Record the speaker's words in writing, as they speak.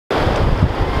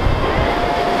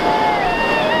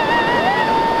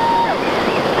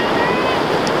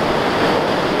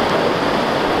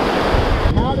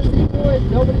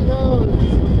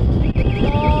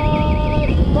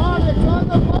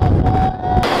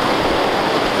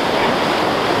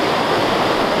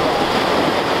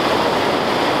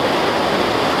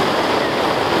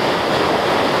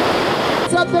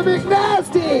the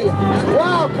McNasty!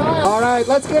 Wow, Kyle. All right,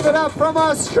 let's give it up from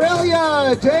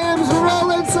Australia, James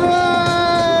Rollinson!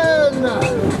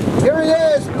 Here he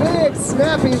is, big,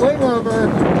 snappy wing over.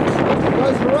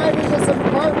 Goes right into some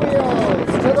cartwheels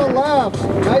to the left,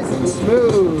 nice and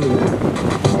smooth.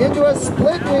 Into a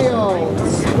split wheel,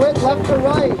 split left to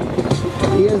right.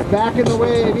 He is back in the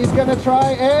wave. He's going to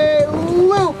try a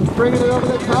loop, bringing it over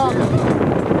the top.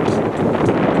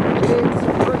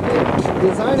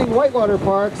 Designing whitewater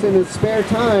parks in his spare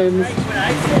times.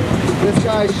 This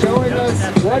guy's showing us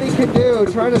what he can do,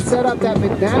 trying to set up that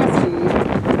McNasty,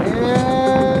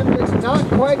 and it's not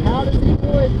quite. How does he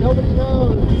do it? Nobody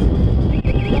knows.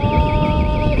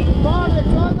 On the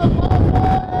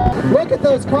bubble! Look at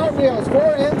those cartwheels,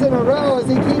 4 ends in a row as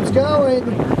he keeps going.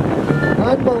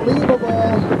 Unbelievable.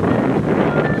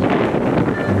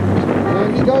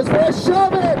 And he goes for a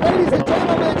shove it, ladies and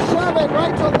gentlemen, shove it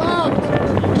right to left.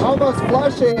 Almost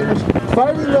flushing,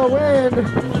 fighting the wind.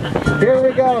 Here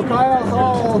we go, Kyle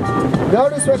Hall.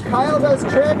 Notice when Kyle does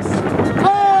tricks.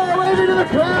 Oh, waving to the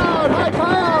crowd. Hi,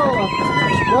 Kyle.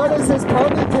 Notice his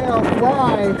ponytail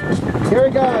fly. Here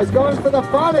he goes, going for the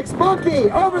phonics monkey.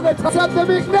 Over the top of the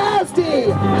McNasty.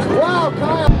 Wow,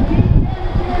 Kyle.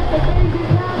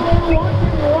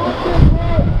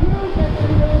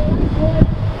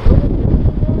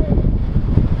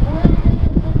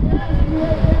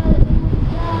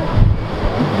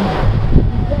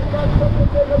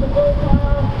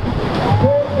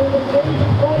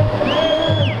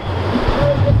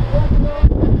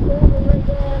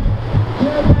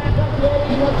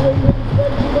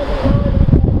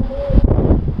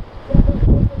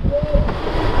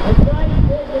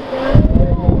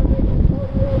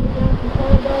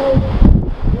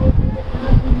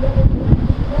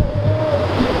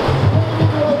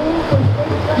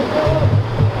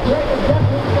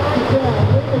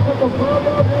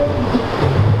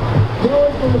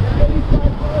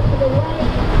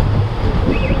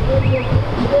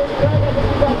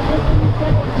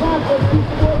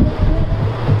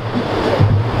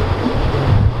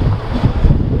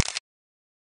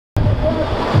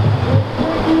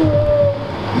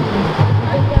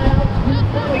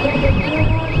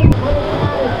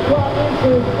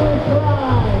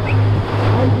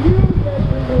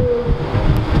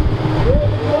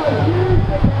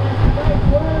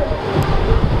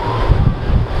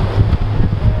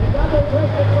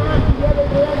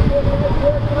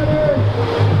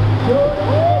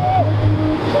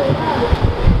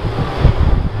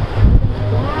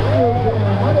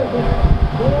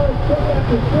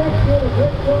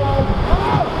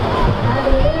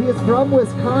 He is from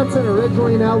Wisconsin,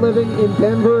 originally now living in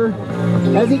Denver.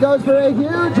 As he goes for a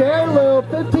huge air loop,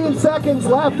 15 seconds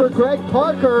left for Greg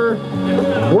Parker.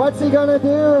 What's he gonna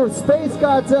do? Space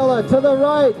Godzilla to the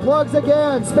right, plugs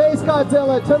again, Space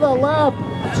Godzilla to the left.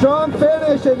 Strong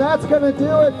finish, and that's gonna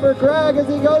do it for Greg as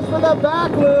he goes for the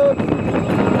back loop.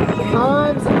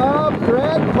 Time's up,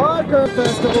 Greg Parker.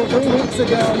 Festival 3 weeks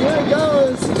ago. Here he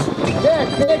goes. Nick,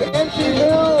 big entry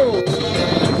move.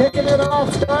 Kicking it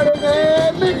off, starting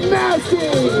in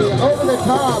McNasty over the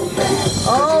top.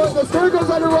 Oh, and the circle's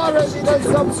underwater as he does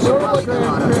some sort of trick.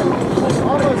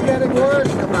 Almost getting worse,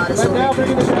 but now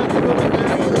bringing it down to the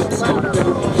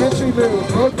McNasty. Entry move,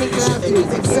 both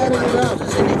McNasty, setting it up.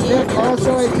 Nick,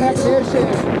 also a technician.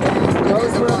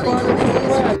 Goes for a fun to the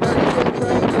left.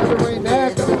 Trying the other way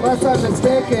next, unless I'm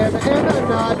mistaken, and I'm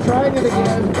not. Trying it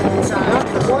again. Not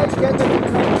quite getting it to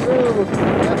come through.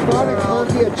 That phonics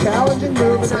monkey, a challenging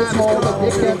move in this hole, but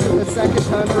Nick gets it the second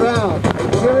time around.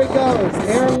 Here he goes,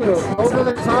 air loop, over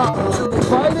the top.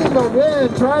 Fighting the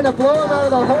wind, trying to blow him out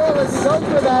of the hole as he goes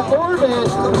for that orbit.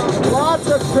 Lots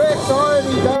of tricks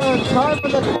already done. Time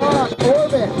on the clock,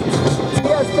 orbit. He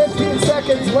has 15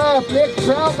 seconds left. Nick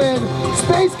Troutman,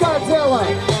 Space Godzilla,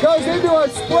 goes into a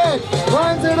split,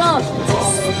 lines it up.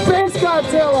 Space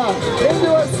Godzilla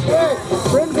into a split,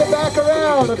 brings it back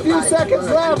around. A few seconds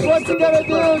left. What's he gonna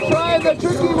do? Trying the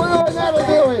tricky wheel, and that'll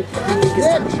do it.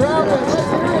 Nick Troutman, let's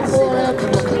hear it for him.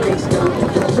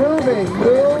 Moving,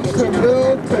 move to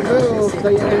move to move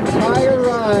the entire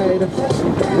ride.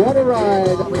 What a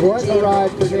ride! What a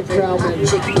ride for Nick Troutman.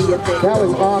 That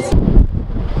was awesome.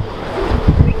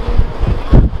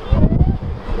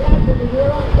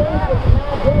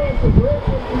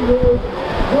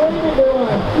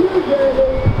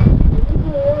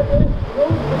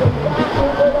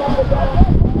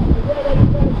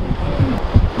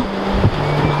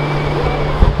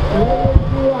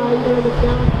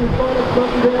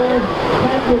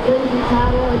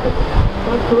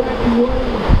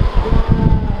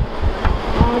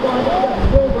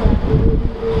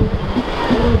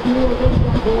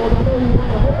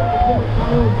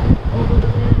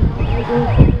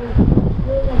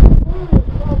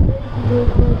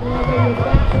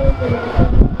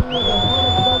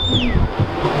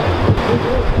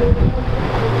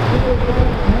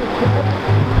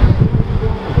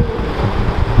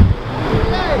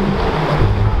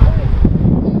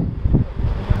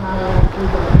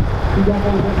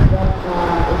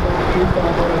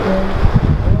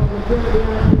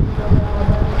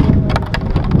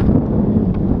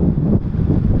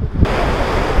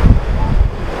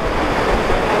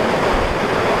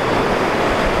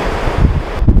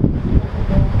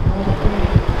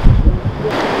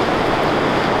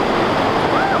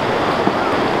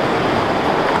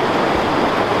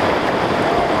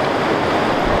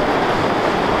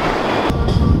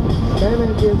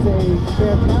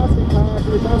 Fantastic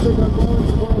kayaker. He's also done well in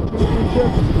the World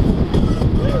Championship.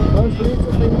 Most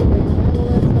recently, a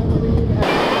medalist, I believe.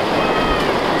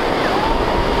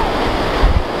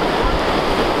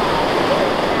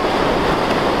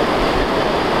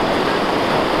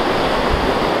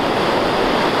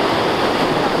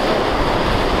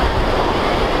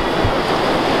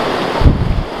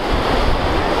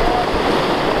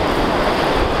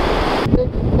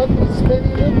 Big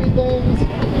spinny loopy things.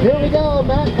 Here we go,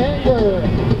 Matt Angler.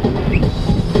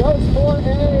 Goes for a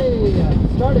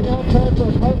starting out turn for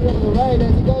a cartwheel to the right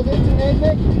as he goes into a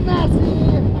McNasty.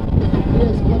 He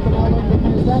is flipping all over the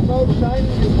place. That boat shiny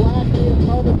and black and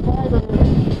carbon fiber.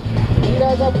 He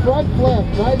does a front flip,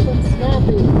 nice and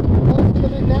snappy. Goes to the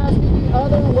McNasty the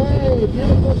other way.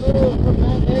 Beautiful move from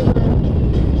Matt Angler.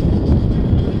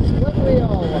 Split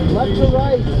wheel, left to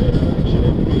right.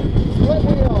 Split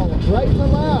wheel, right to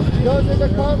left, goes into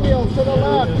cartwheels to the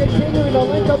left, continuing to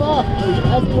link them up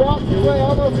as he walks his way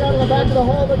almost out of the back of the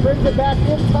hole, but brings it back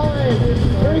in time.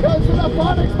 Here he goes to the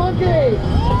phonics monkey.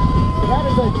 That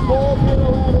is a full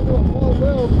pirouette into a full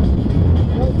loop.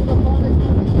 Goes to the phonics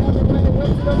monkey the other way,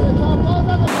 whips it over the top, falls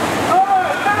on the...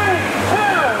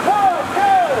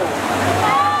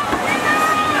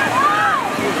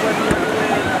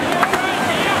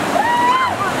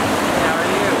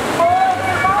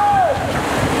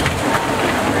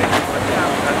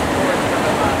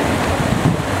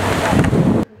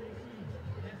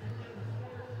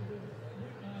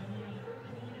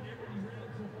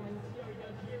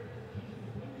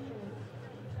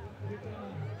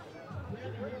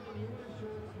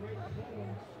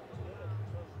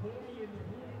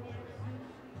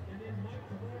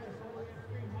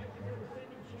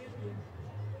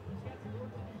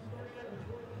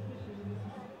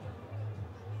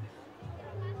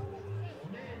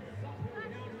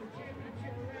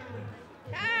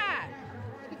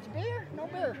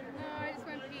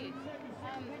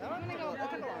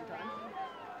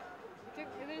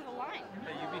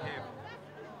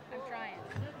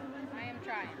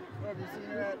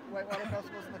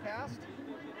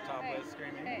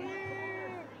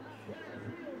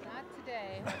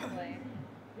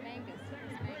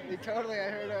 'Cause totally, I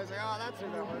heard it. I was like, oh, that's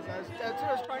who that was. That's what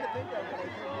I was trying to think of. But I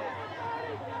couldn't.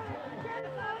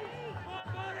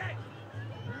 Alright,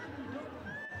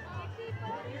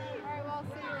 well, I'll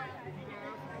see you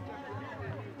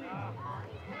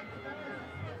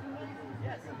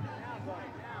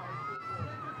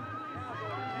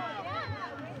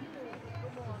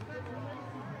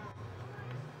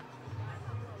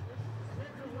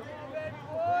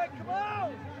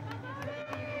around.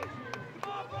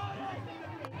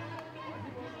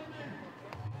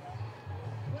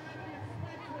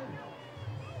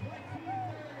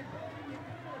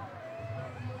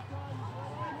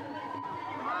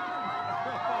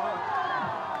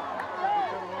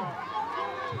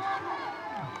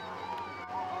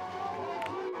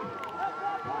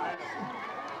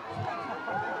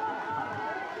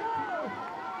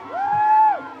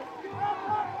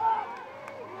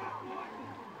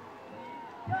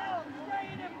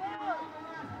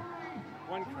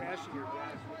 One crash in your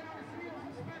back.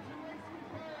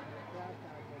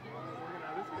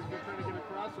 This kid's been trying to get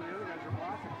across, so the other guys are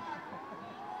blocking.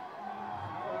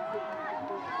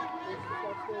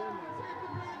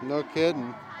 No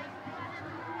kidding.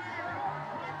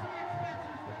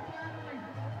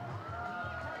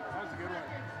 That was a good one.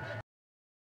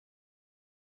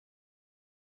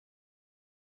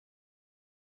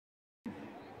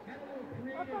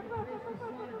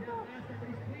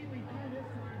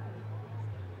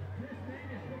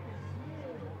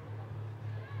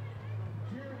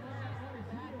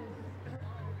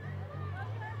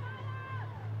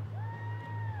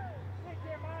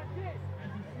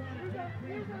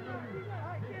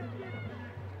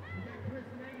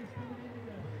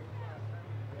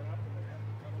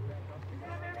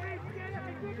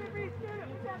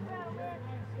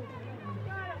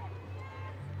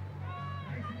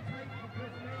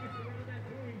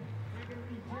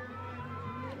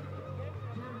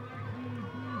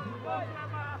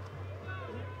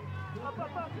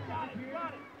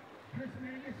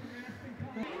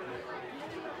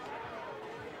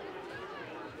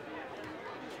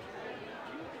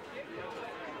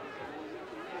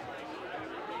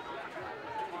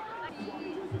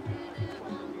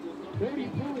 Cody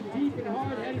pulling deep and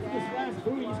hard, headed for this last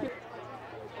buoy. He's gonna...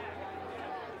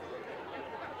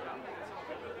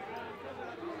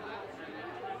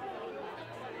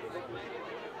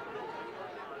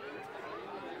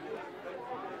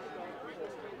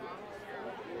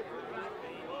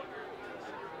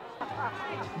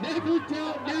 Never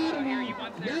doubt Natalie.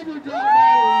 Never doubt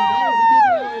Natalie. That was a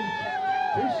good one.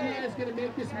 Here she is, going to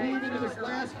make this move into this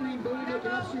last green buoy, make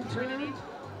an upstream turn.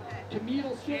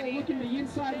 Camille still looking to the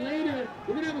inside later.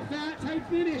 We're going to have a fat, tight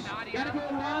finish. Got to go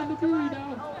around the buoy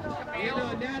though.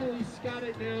 And Natalie's got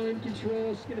it now in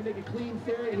control. She's going to make a clean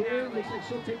ferry here. Looks like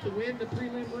she'll take the win the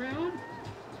prelim round.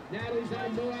 Natalie's out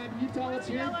of Moab, Utah. Let's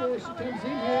hear it for her. She comes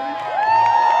in here.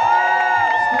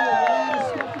 Still a lot of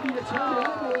stuff to be determined.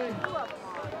 Oh boy.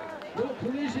 Little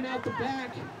collision out the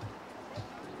back.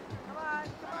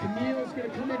 Camille's going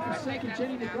to come in for second.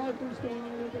 Jenny MacArthur's going on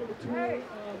a little bit of a tour.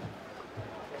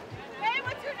 Hey,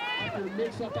 what's your name? After a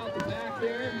mix-up out the back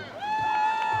there.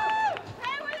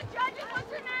 Hey, we're the judges.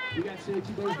 What's your name? We got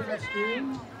safety boys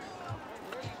downstream.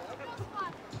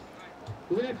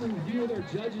 We're going to have to review with our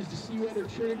judges to see whether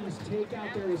Trinity's take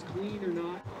out there was clean or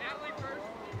not. Natalie first.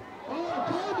 Oh,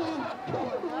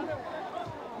 Karma!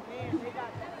 They got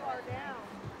too far down.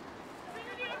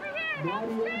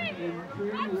 Nadia and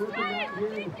Trinity working out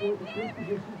here in the fourth and fifth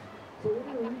positions. So we're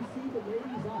going to reseed the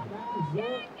ladies off that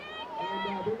result, and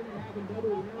they're going to have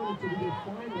another round until the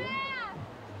final.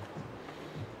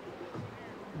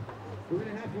 We're going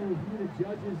to have to review the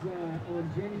judges on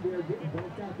Jenny there getting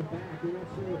bumped out the back. We're not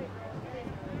sure.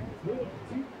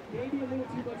 Maybe a little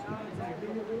too much contact,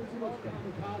 maybe a little too much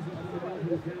kamikaze on the ball to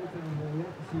the downtown hole. We'll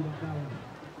have to see about that one.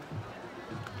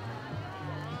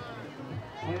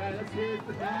 All right, let's hear it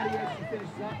for Nadia. She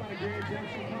finishes up on a Grand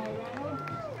Junction, Colorado.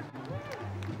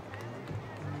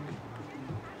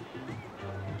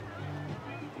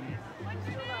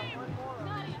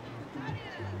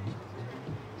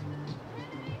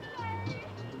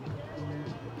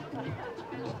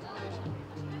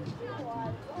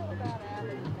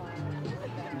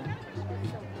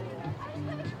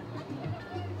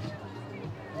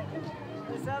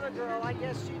 This other girl, I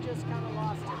guess she just kind of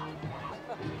lost it.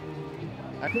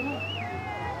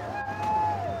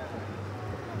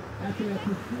 After a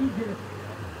procedure,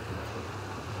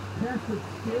 test of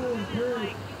skill and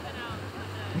courage,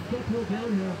 exceptional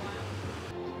downhill.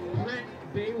 Brent,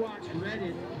 Baywatch,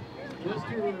 Reddit, those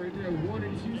two are in their 1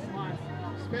 and 2 slots.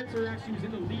 Spencer actually was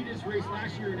in the leaders race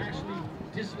last year and actually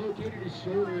dislocated his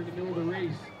shoulder in the middle of the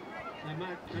race.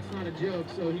 That's not a joke,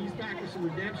 so he's back for some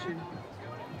redemption.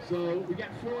 So we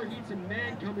got 4 heats of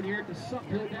men coming here at the Sup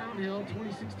Hill Downhill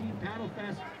 2016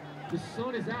 Paddlefest. The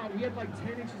sun is out. We had like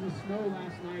 10 inches of snow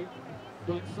last night,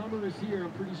 but summer is here,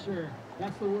 I'm pretty sure.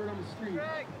 That's the word on the street.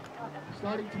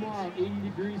 Starting tomorrow, 80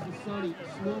 degrees and sunny,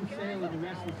 smooth sailing the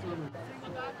rest of the summer.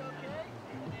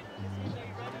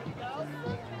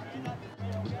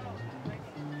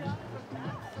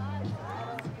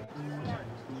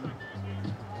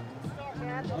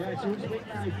 All right, so we're just waiting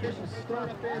for the officials to start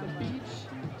up there on the beach.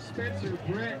 Spencer,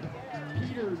 Brett,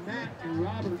 Peter, Matt, and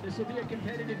Robert. This will be a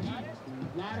competitive heat.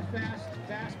 A lot of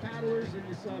fast paddlers in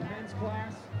this men's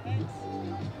class.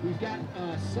 We've got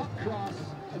Sup-Cross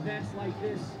events like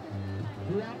this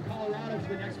throughout Colorado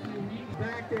for the next few weeks.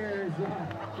 Back there is, we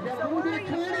got a little bit of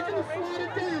carnage in the slot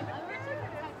of death.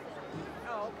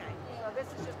 Oh, okay. So this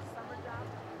is just a summer job?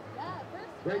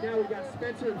 Right now we got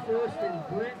Spencer in first and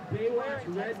Brent, Baywatch,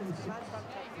 Red, and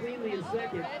Cleanly in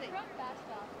second.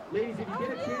 Ladies, if you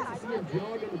get a chance to see him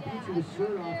jog on the beach with his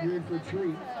shirt off, you're in for a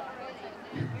treat.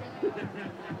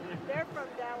 They're from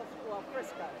Dallas, well,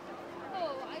 Frisco.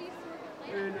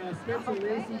 And Spencer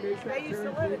Lacey makes that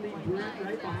turn cleanly, Brent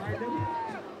right behind him.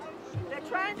 They're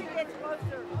trying to get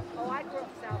closer. Oh, I grew up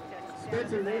in South Texas.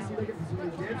 Spencer Lacey looking for some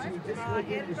redemption. He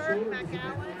dislocated his shoulder this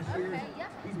event last year.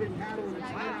 He's been paddling a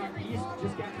ton out east,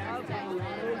 just got back to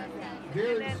Colorado.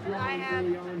 Very strong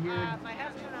early on here. My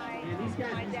husband and I, And these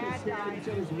guys just gonna stand in each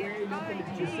other's way, nothing to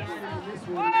be decided on this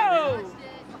one. Whoa!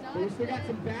 But we still got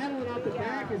some battling out the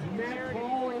back as Matt,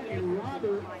 Paul, and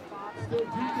Robert still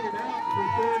duking it out for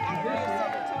third position.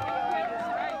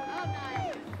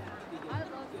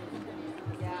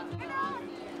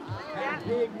 Had a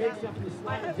big mix-up in the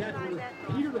slide of death where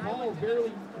Peter Hall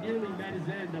barely nearly met his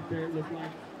end up there, it looked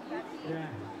like. Yeah,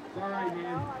 it's all right,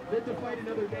 man. Live to fight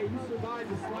another day. You survived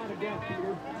the slide of death,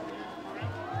 Peter.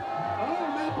 Oh,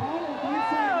 Matt Paul, the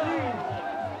inside lane.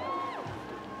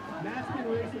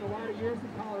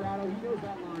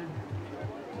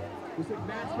 Looks like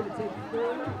Matt's going to take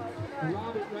third.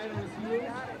 Rob it right on his heels.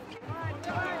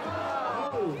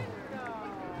 Oh.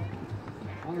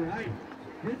 All right.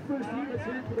 Good first heat. Let's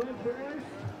hear it for those boys.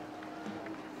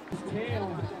 His tail.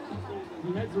 He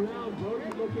heads around.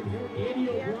 Bodie looking good. Andy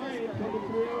O'Brien coming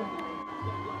through.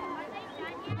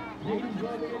 Ladies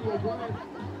love Andy O'Brien.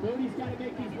 Bodie's got to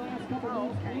make these last couple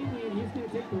moves cleanly, and he's going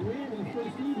to take the win in the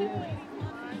first heat here.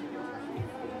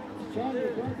 Charlie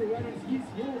McCarthy right on his heels.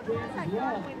 He'll advance as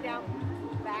well.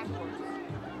 Backwards.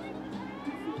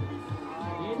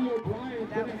 Andy O'Brien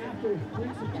going to have to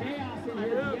bring some chaos in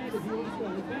here at the end if he wants to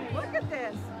advance. Look at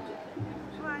this.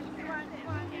 Come on, come on,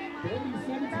 come on. Bodie's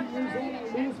 17 years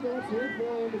old. Louisville, it's here for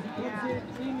him as he comes in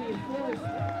cleanly in first.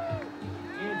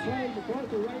 And Charlie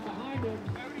McCarthy right behind him.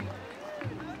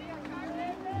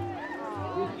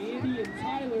 With Andy and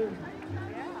Tyler.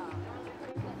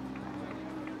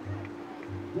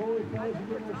 Rolling fellas, you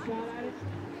get a shot at it.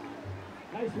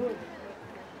 Nice work.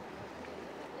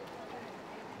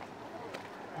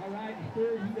 All right,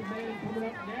 third heat of man coming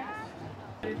up next.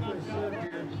 In for a serve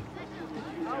here.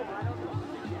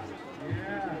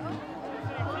 Yeah.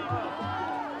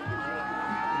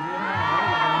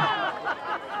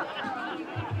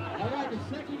 All right, the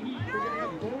second heat, we're going to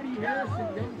have Bodie Harrison,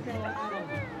 young fella out of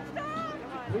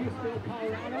Louisville,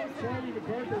 Colorado. Charlie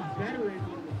McCarthy, veteran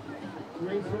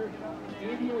racer.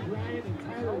 Andy O'Brien and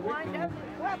Tyler Whitman.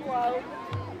 Pueblo.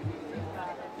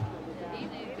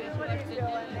 What are you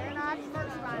doing? They're not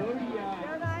first round. Bodie,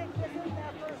 They're not. This isn't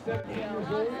their first 17 years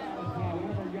old,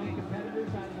 one of our young competitors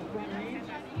out of the front range.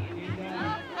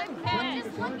 And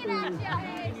Just looking at you.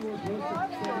 he was listed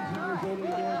 17 years old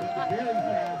anymore, but very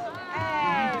fast.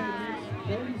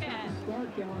 Bodie's got the start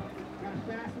going. Got a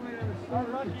fast line on the start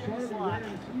with Charlie right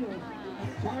on his heels.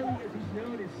 Charlie, as he's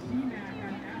known, is C-Mac out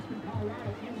of Aspen,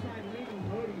 Colorado, inside lane on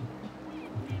Bodie.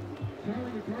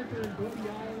 Charlie McCarthy and Bodie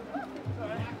all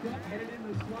locked up, headed into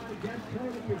the slot again.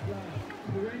 Charlie is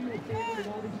perennial favorite in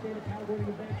all these stand-up paddleboarding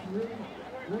events. Really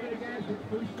one of the guys that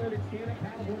first started stand-up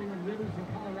paddleboarding on rivers in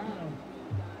Colorado.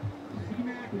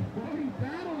 C-Mac and Bodie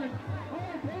battling.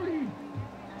 Oh, Bodie!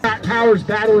 Pat Powers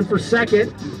battling for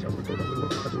second.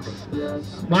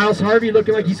 Miles Harvey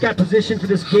looking like he's got position for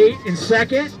this gate in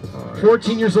second.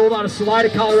 14 years old out of Salida,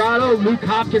 Colorado. Luke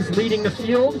Hopkins leading the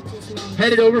field.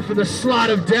 Headed over for the slot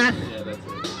of death.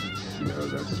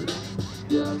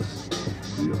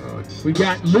 We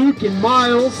got Luke and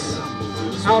Miles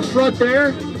out front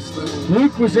there.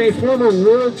 Luke was a former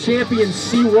world champion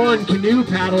C1 canoe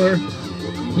paddler.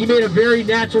 He made a very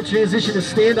natural transition to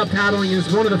stand-up paddling and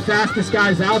is one of the fastest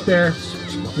guys out there.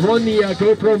 Won the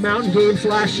GoPro Mountain Games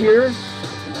last year.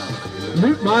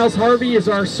 Miles Harvey is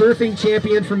our surfing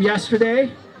champion from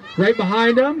yesterday. Right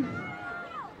behind him.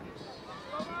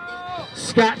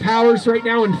 Scott Powers right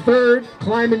now in third,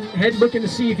 climbing, head looking to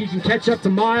see if he can catch up to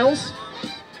Miles.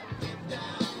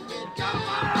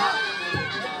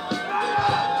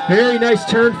 Very nice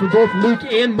turn for both Luke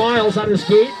and Miles out of this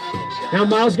gate. Now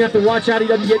Miles gonna have to watch out he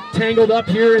doesn't get tangled up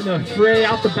here in the fray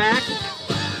out the back.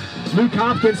 Luke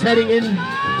Hopkins heading in.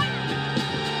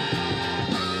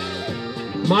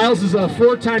 Miles is a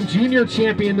four-time junior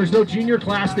champion. There's no junior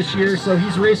class this year, so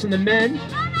he's racing the men.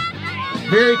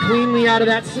 Very cleanly out of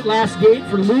that last gate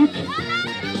for Luke.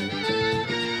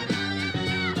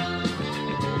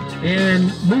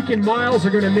 And Luke and Miles are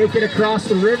going to make it across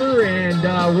the river and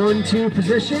 1-2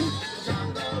 position.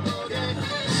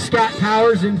 Scott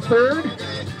Powers in third.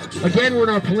 Again, we're in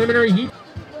our preliminary heat.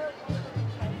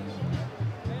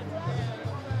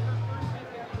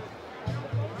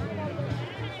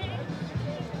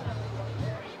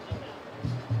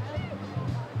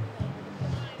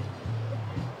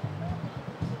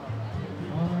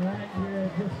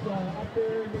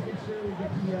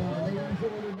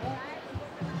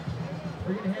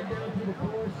 We're going to head down through the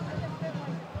course.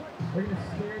 We're going to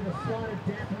stare the slot of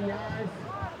death in the eyes.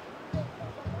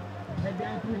 Head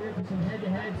down through here for some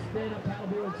head-to-head stand-up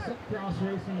paddleboard sup cross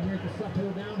racing here at the Sup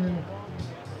Hill Downhill.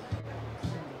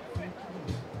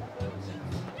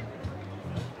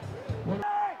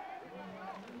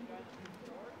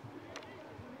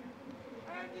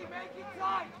 Andy, make it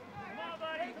tight. Come on,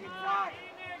 buddy. Make it tight.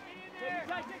 Get in there.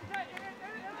 Take it tight.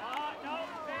 Oh, no,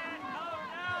 man. No,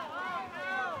 no. Oh,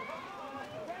 no.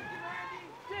 Thank you, Andy.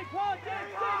 Dig, Paul. Dig,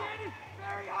 Andy.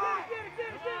 Very high. Get it.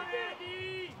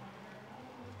 Andy.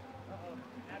 Uh-oh.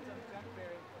 That's a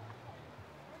Jackberry.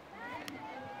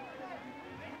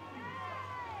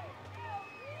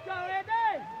 Go, Andy.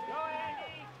 Go,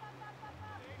 Andy.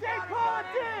 Dig, Paul.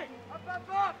 Dig.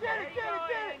 Up. Get it.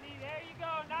 Andy, there you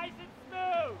go. Nice and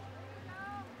smooth.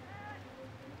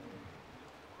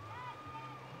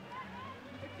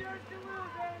 It's yours to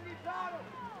lose, Andy. Paddle.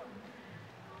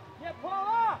 Yeah, Paul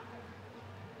up!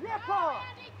 Yeah, Paul!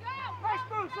 Nice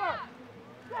move, sir!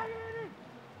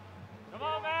 Come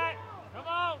on, Matt! Come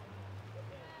on!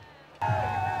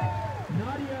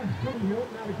 Nadia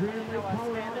Hilton out of Grand Lake,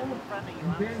 Colorado.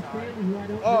 And Ben Stanley, who I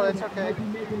don't Oh, know, it's okay. might be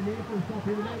making a name for himself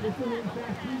here tonight. They're still in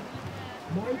fast heat.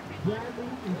 Mike, Bradley,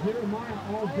 and Jeremiah,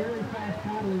 all very fast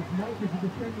paddlers. Mike is the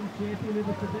defending champion of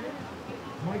this event.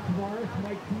 Mike Tavares,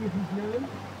 Mike T as he's known.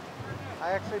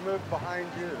 I actually moved behind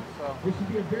you, so This should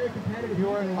be a very competitive you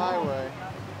were in my battle. way.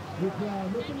 With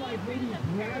looking like maybe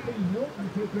Bradley Hilton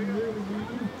taking the early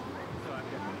lead.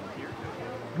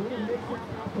 Little mix-up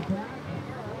off the back.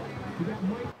 We got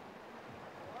Mike.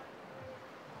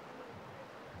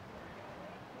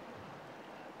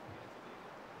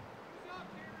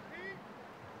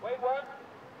 Wait, what?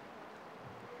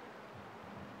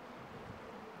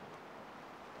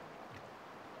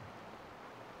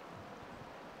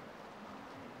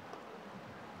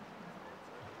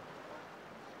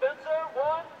 Spencer,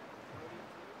 1.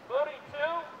 Bodie, 2.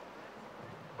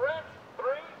 Brent, 3.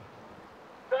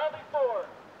 Bradley, 4.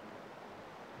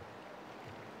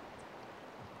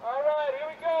 All right, here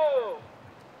we go.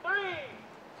 3,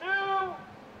 2,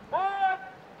 1,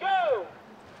 go!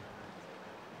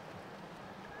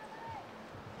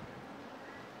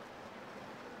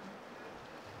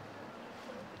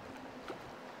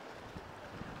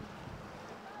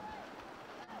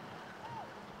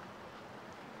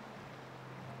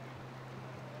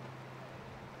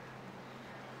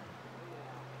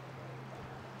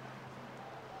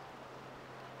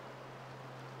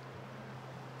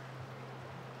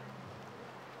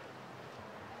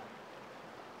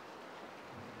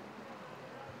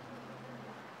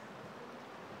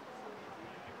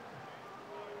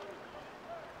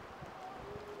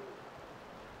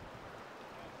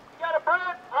 Got a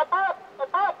Brent,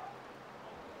 up!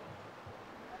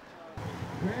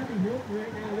 Bradley Hilton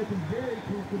right now looking very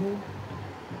comfortable.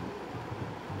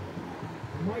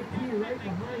 Mike T right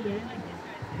behind him.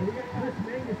 And we got Chris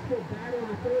Mangus still battling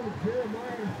the third with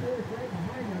Jeremiah and fourth right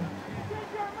behind him.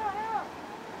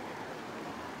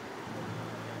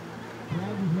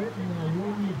 Bradley Hilton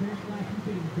won the event last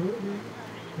weekend in Golden.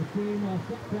 The same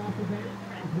Sup-Cross event,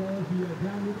 as well as the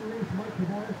downriver race. Mike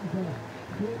Tavares is a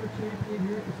former champion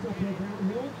here at the Sup-Hill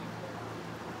Downhill.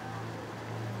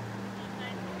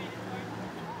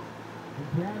 And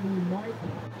Bradley and Mike,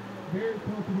 very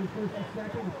comfortable first and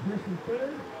second, with Chris in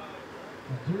third.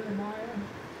 And Jeremiah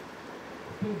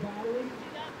still battling.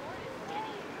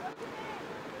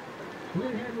 We're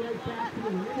going to head right back to the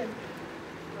women's.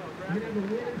 We're going to have the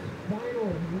women's final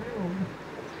round.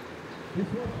 This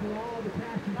one's for all the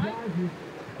cash and prizes.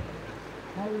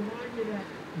 I'll remind you that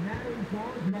Natalie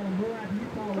Barnes out of Moab,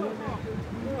 Utah, won that first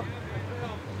heat.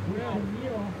 We have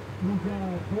Neil, who's a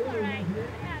bowler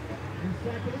resident, in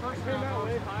second. Came out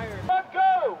way higher.